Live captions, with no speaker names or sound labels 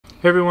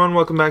Hey everyone,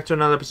 welcome back to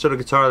another episode of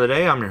Guitar of the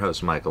Day. I'm your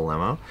host, Michael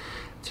Lemmo.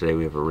 Today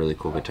we have a really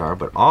cool guitar,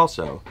 but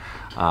also,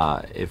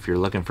 if you're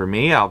looking for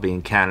me, I'll be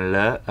in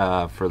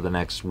Canada for the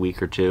next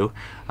week or two.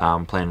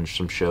 I'm playing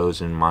some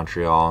shows in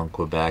Montreal and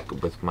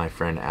Quebec with my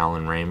friend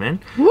Alan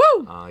Raymond. Woo!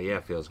 Yeah,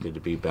 it feels good to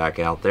be back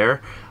out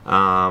there.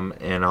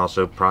 And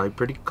also probably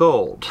pretty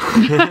cold.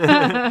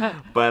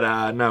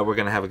 But no, we're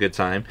going to have a good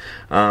time.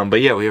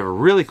 But yeah, we have a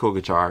really cool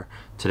guitar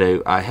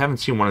today. I haven't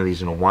seen one of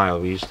these in a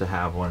while. We used to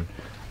have one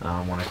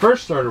when I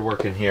first started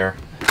working here.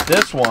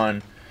 This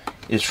one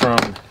is from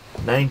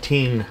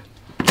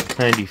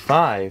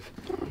 1995.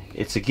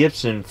 It's a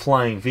Gibson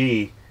Flying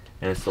V,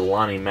 and it's the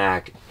Lonnie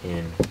Mack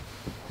in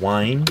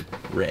wine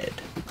red.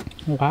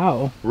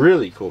 Wow.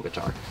 Really cool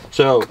guitar.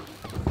 So,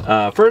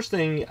 first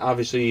thing,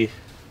 obviously,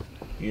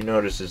 you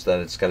notice is that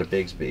it's got a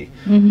Bigsby,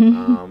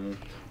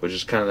 which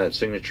is kind of that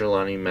signature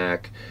Lonnie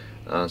Mack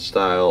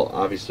style.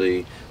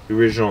 Obviously, the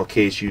original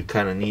case, you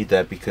kind of need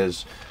that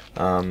because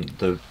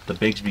the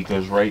Bigsby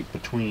goes right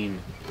between,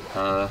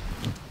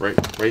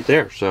 right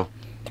there. So,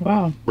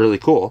 wow, really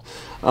cool.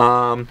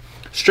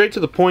 Straight to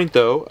the point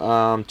though.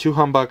 Two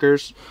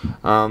humbuckers.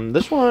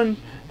 This one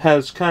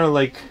has kind of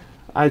like,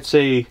 I'd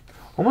say,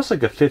 almost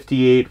like a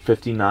 58,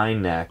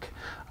 59 neck.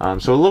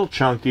 So a little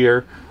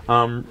chunkier,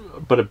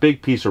 but a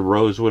big piece of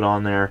rosewood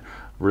on there.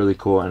 Really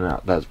cool, and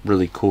that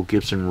really cool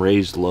Gibson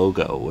raised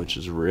logo, which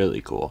is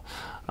really cool.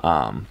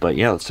 But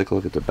yeah, let's take a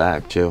look at the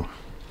back too.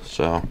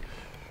 So,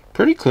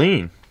 pretty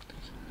clean.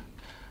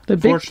 The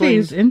Bigsby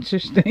is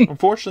interesting.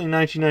 Unfortunately,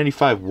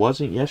 1995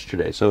 wasn't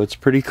yesterday, so it's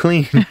pretty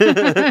clean. But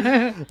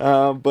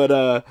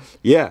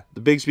yeah,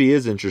 the Bigsby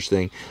is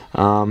interesting.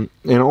 And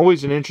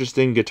always an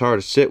interesting guitar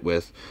to sit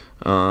with.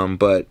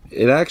 But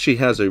it actually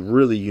has a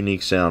really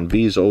unique sound.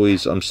 V's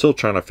always, I'm still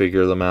trying to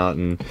figure them out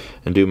and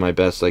do my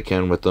best I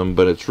can with them,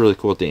 but it's really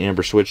cool with the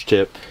amber switch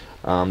tip.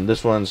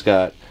 This one's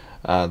got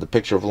the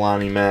picture of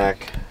Lonnie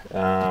Mack.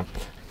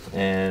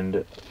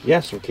 And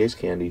yeah, some case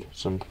candy,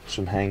 some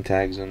hang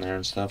tags in there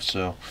and stuff.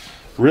 So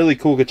really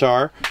cool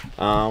guitar,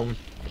 and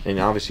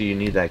obviously you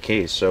need that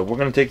case. So we're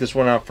gonna take this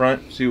one out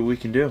front, see what we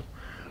can do.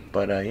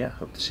 But yeah,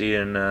 hope to see you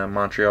in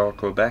Montreal,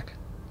 Quebec.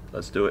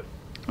 Let's do it.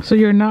 So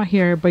you're not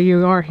here, but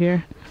you are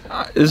here.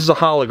 This is a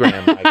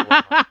hologram.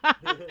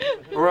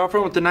 We're out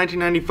front with the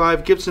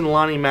 1995 Gibson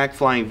Lonnie Mack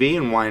Flying V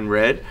in wine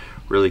red.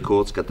 Really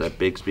cool. It's got that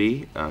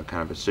Bigsby,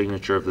 kind of a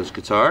signature of this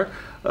guitar.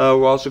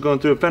 We're also going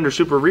through a Fender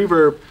Super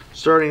Reverb,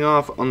 starting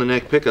off on the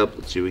neck pickup.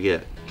 Let's see what we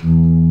get.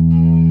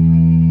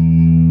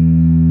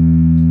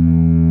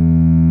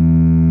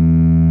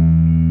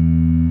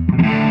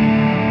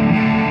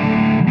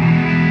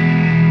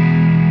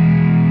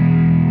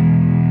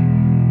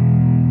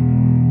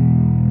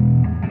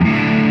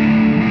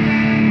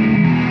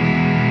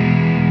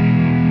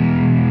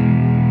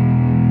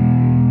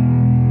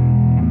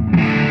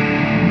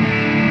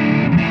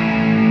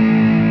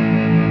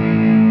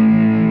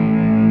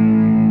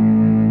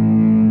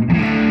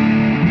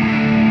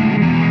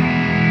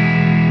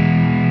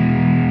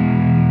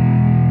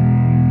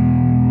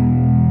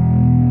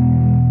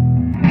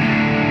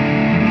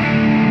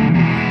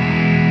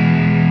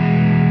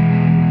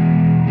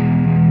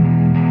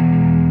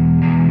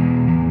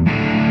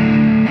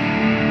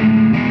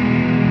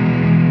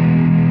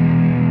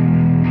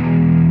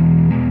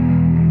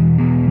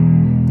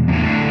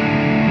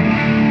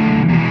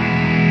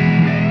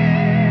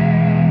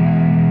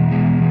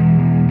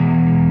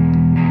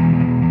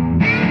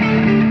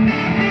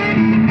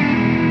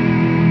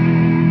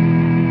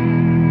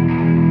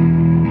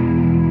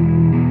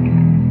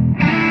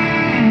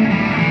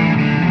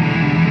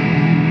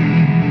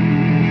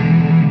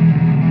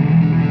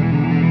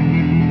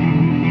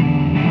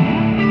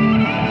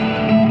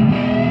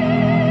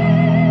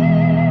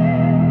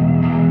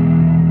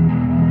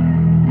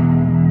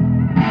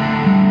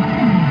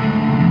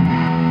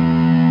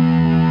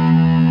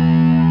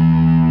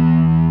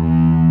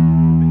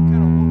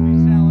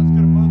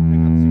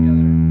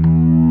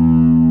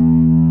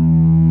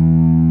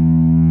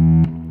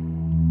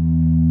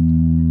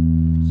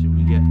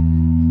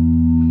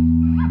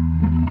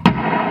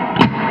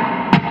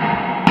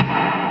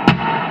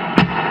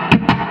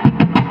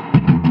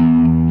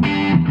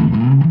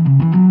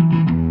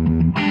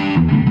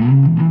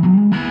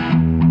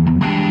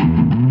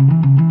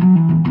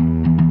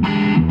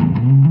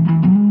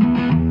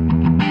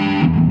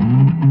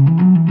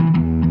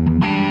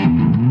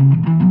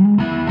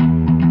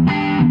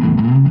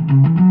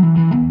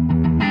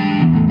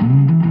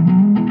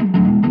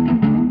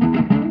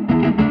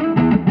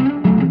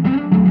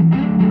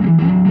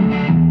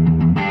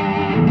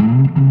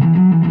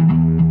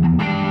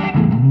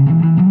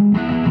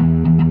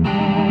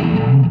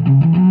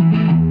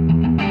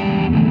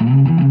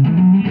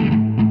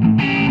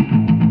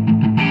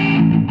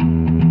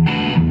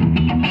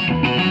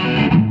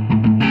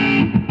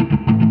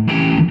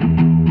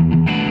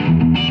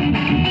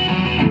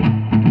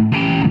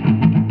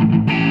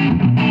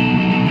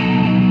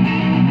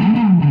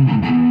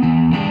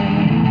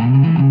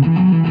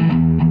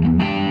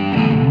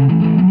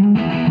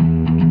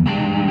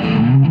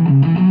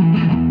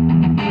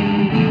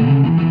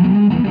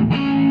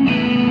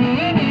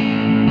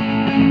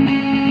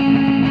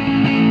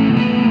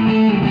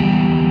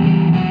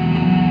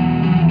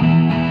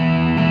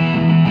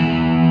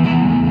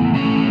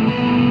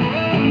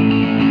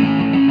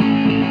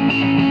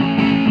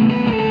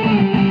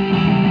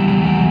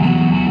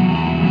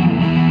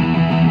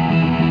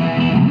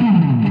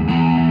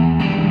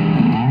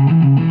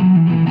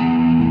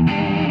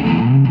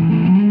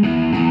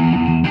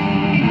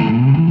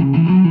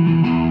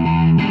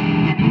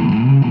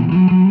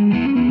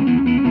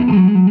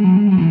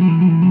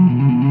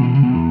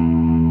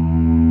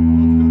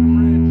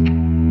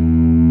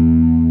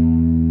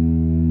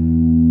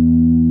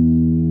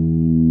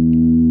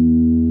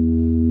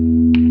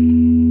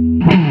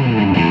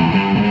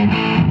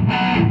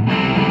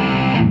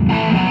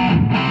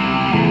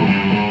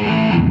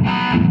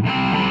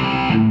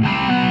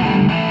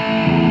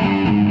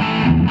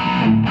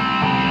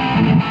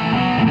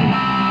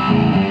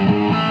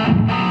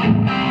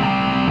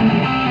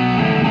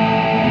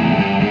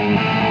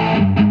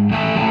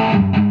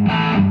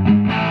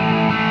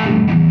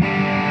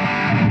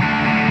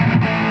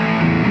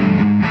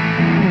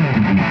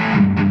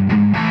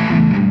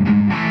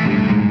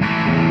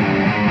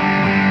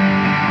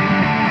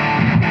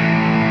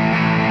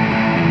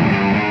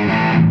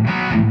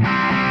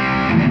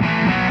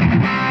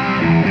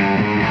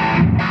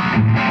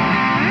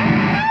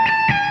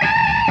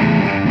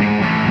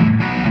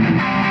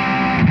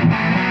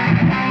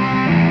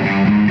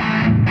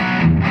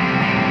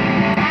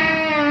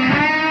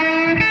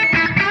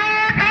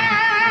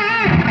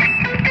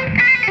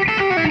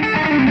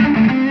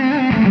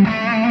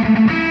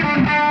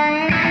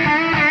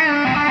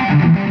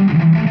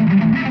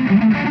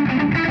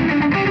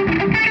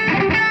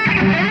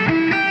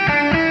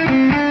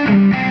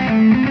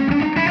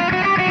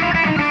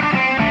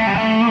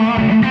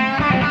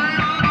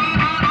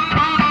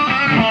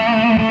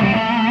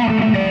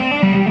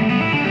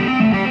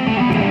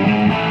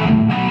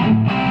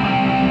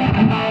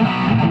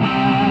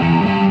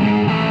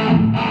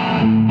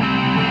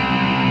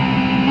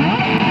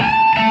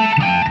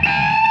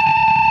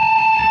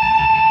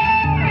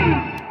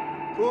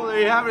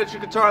 That's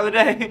your guitar of the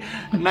day.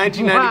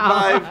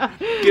 1995 Wow.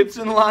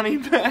 Gibson Lonnie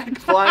Mack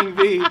Flying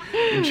V.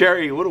 And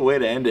Cherry, what a way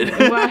to end it.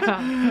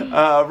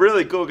 Wow.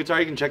 Really cool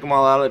guitar. You can check them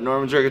all out at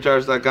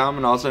normansRareGuitars.com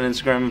and also on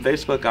Instagram and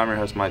Facebook. I'm your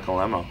host, Michael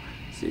Lemmo.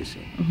 See you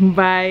soon.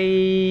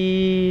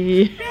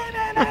 Bye.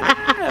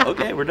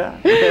 Okay, we're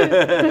done.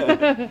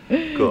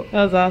 Cool.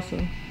 That was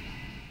awesome.